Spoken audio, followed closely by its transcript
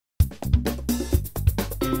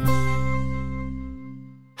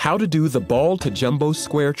How to do the ball to jumbo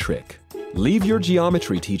square trick. Leave your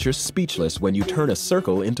geometry teacher speechless when you turn a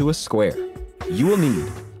circle into a square. You will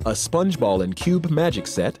need a sponge ball and cube magic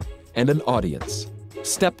set and an audience.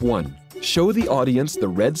 Step 1. Show the audience the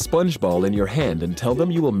red sponge ball in your hand and tell them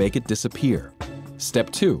you will make it disappear. Step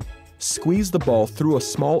 2. Squeeze the ball through a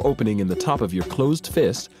small opening in the top of your closed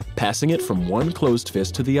fist, passing it from one closed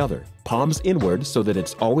fist to the other, palms inward so that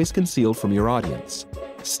it's always concealed from your audience.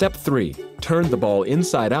 Step 3. Turn the ball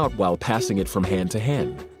inside out while passing it from hand to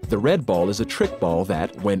hand. The red ball is a trick ball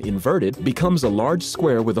that, when inverted, becomes a large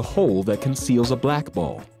square with a hole that conceals a black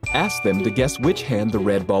ball. Ask them to guess which hand the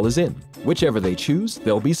red ball is in. Whichever they choose,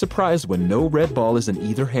 they'll be surprised when no red ball is in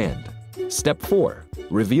either hand. Step 4.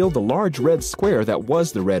 Reveal the large red square that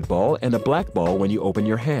was the red ball and a black ball when you open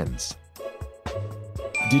your hands.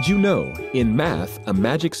 Did you know, in math, a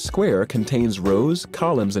magic square contains rows,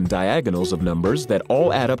 columns, and diagonals of numbers that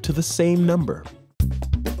all add up to the same number?